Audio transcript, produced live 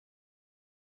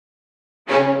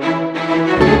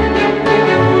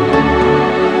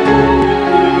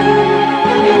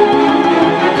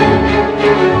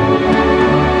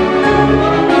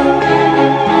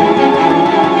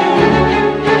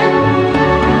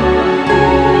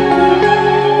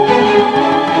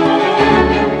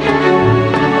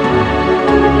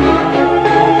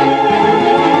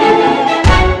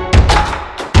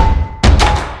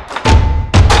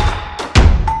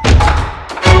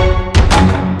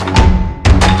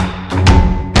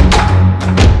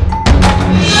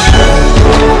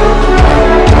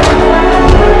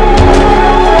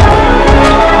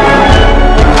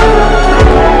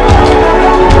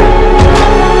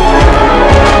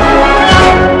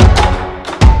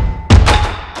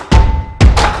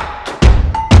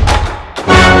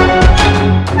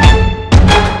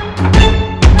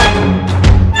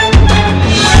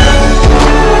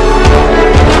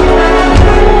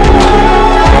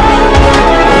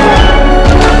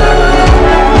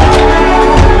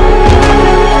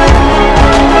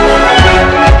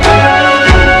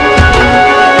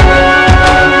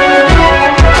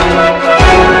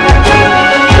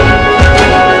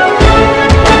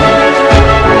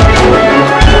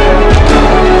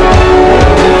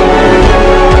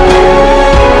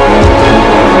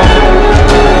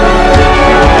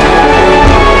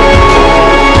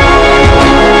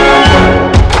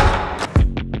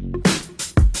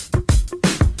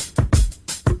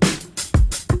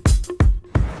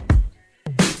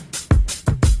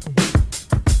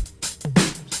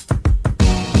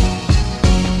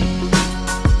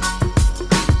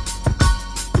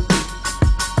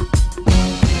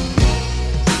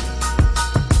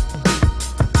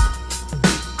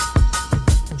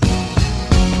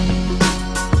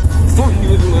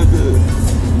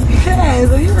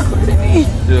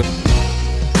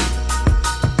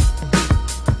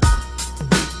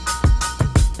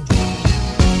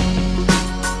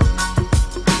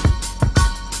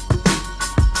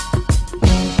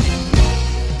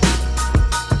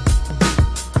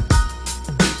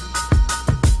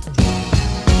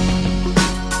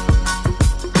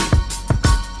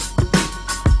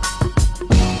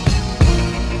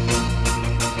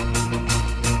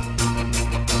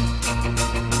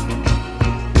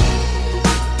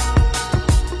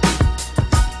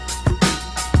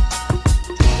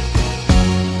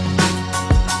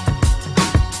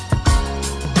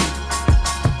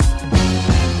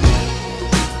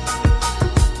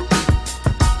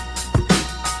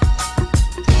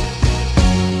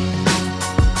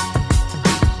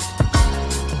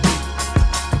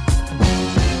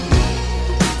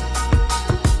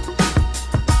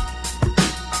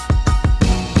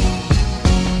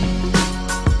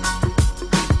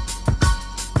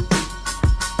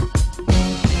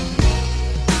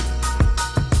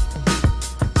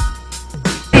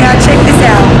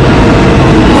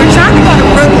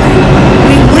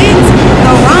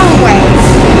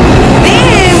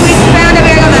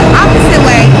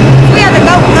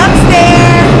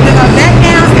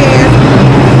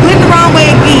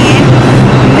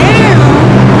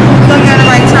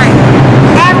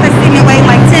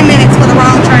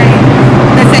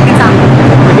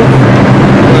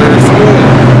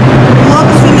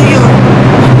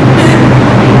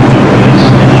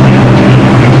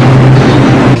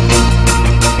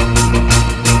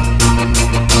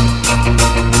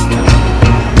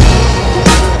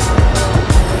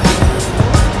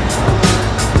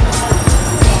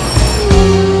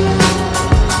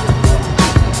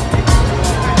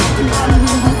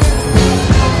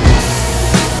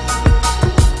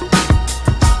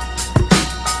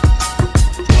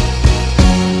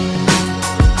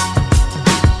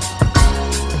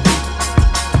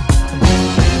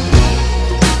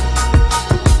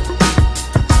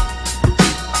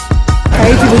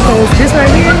crazy because this right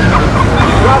here,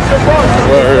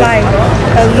 like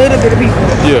a little bit of people.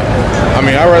 Yeah. I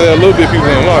mean, I'd rather have a little bit of people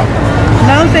than a lot.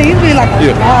 No, I'm saying you be like, like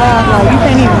you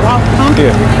can't even walk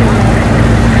comfortably.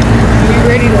 We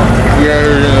ready to. We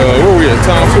are where we at?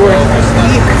 Times Square?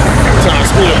 Yeah. Times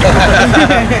Square.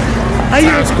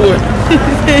 Times Square.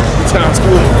 Times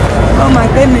Square. Oh my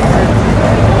goodness.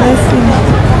 Let's see.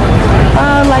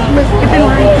 Like look, it's in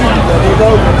line.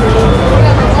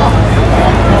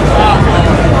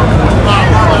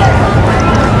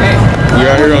 We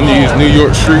out here on these New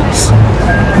York streets.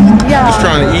 Yeah. Just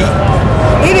trying to eat.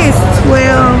 It is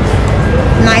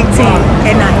 12:19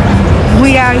 at night.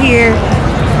 We out here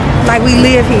like we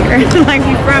live here, like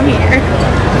we from here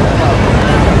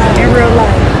in real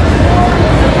life.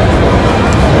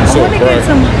 So I want to get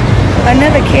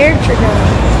another character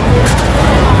though.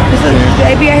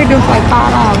 They be out here doing for like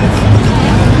 $5.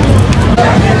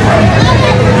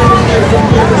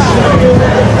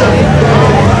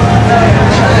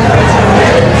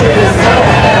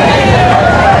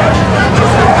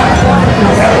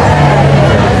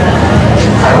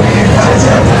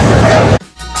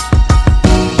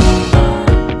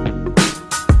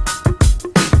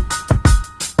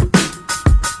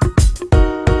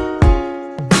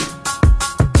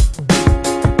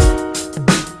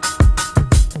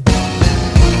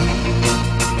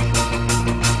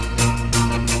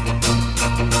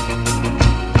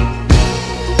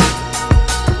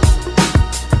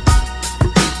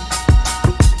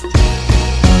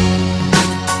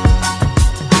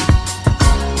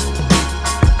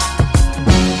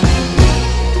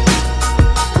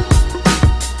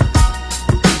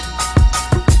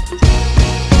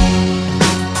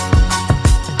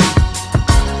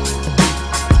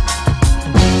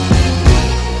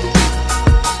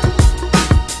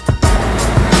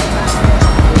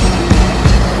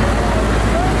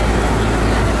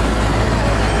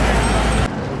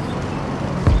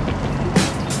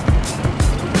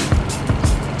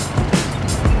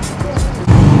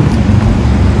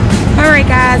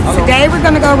 Today we're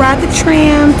gonna go ride the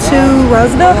tram to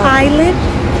Roosevelt Island.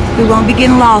 We won't be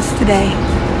getting lost today.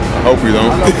 I hope we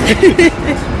don't.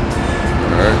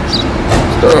 Alright.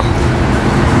 Let's go.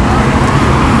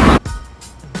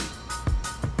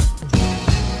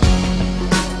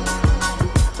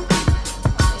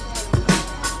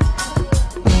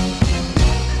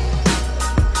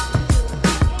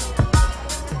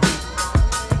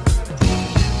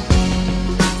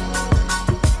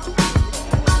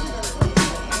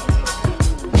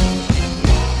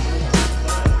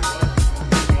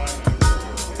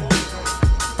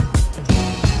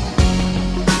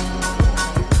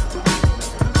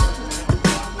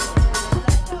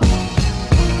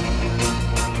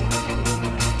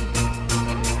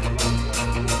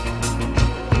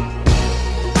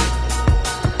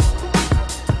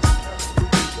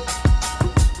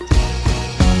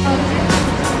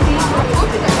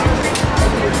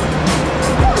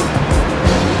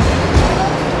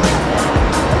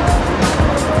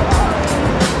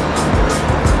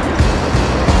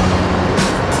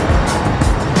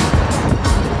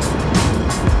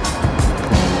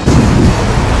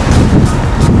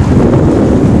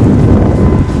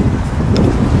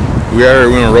 We are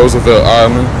here on Roosevelt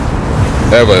Island.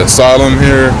 They have an asylum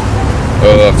here,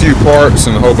 a few parks,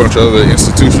 and a whole bunch of other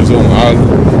institutions on the island.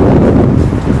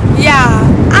 Yeah,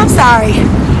 I'm sorry.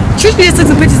 Trish just took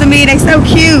some pictures of me. They so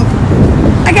cute.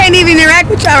 I can't even interact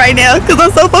with y'all right now because I'm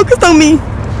so focused on me.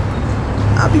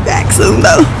 I'll be back soon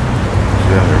though.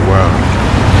 Yeah, they're wild.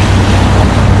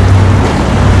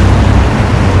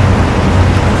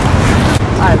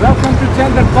 Hi, welcome to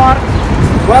Center Park.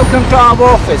 Welcome to our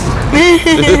office.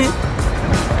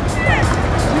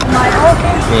 My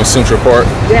office? In Central Park?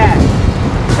 Yeah.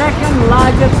 Second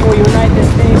largest for United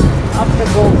States after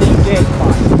Golden Gate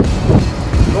Park.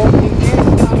 Golden Gate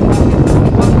Park is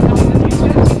 1,000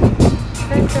 acres.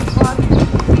 Center Park.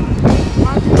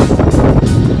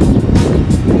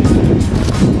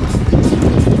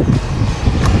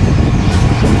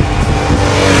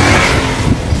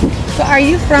 So are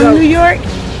you from New York?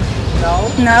 No.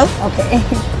 No? Okay.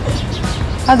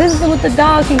 Oh, this is with the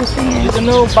dog he was saying. You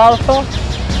know Balto?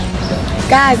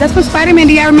 Guys, that's from Spider-Man.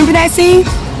 Do y'all remember that scene?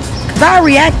 Because I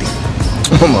reacted.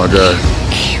 Oh my God.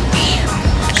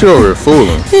 She over here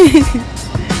fooling.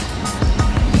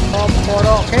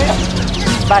 Okay.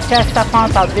 Bethesda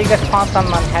Fountain, biggest fountain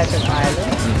on Manhattan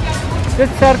Island. This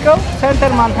circle,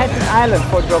 center Manhattan Island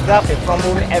for geography from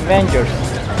movie Avengers.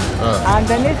 And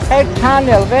then it's a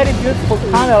tunnel, very beautiful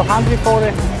tunnel,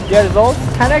 140 years old.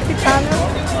 Connected tunnel,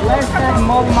 left side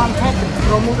Mall Manhattan,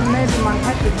 from movie maybe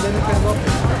Manhattan, then you can go.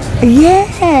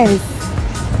 Yes.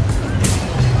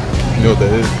 You know what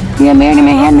that is? Yeah, Married in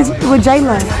Manhattan is with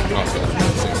J-Lo.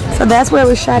 So that's where it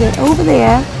was shot at, over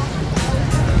there.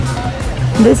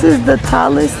 This is the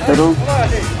tallest little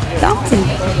fountain.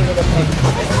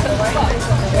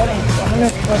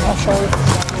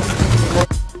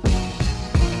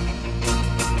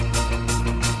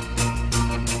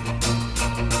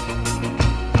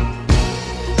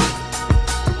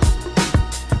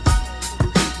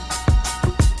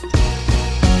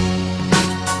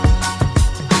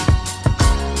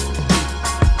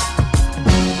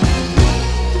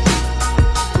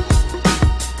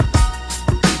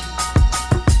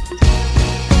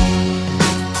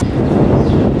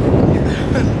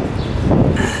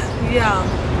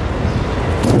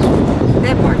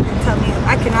 That part didn't tell me.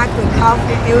 I cannot quit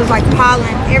coughing. It was like pollen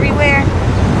everywhere.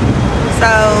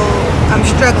 So I'm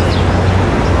struggling.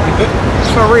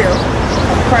 For real.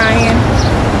 I'm crying.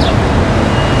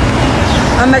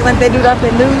 I'm acting like they do that off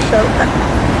the news show.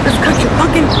 This country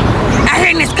bunking. I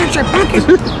hate this country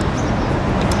bunking.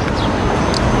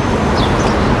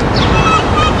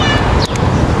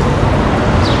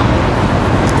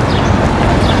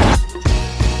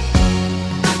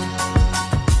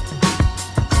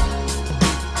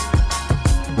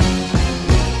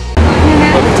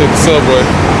 Take the subway.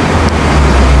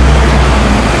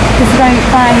 This is going to be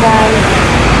fine, guys.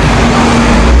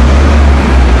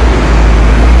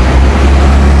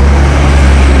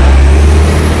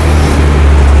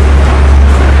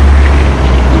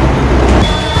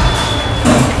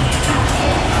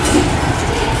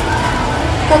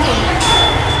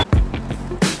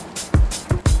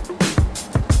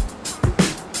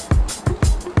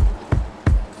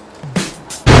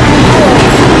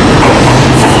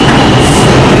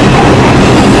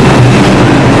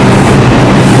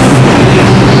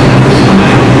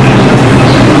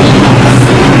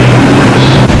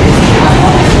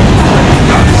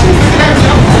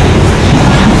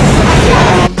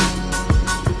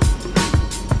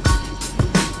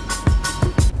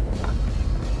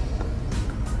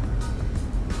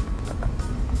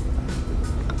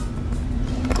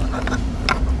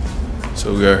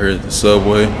 So we got here at the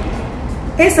subway.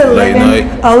 It's Late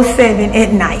night. 11:07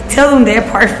 at night. Tell them their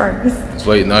part first. It's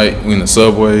late night. We in the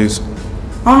subways.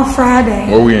 On a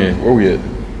Friday. Where we in? Where we at?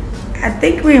 I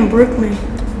think we're in Brooklyn.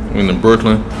 We in the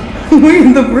Brooklyn. We're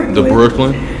in the Brooklyn. The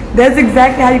Brooklyn. That's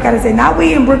exactly how you gotta say. Not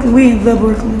we in Brooklyn, we in the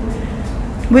Brooklyn.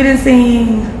 We done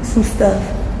seen some stuff.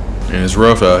 And it's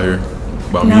rough out here,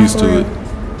 but I'm Not used for to real.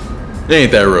 it. It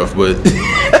ain't that rough, but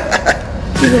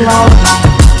It's a long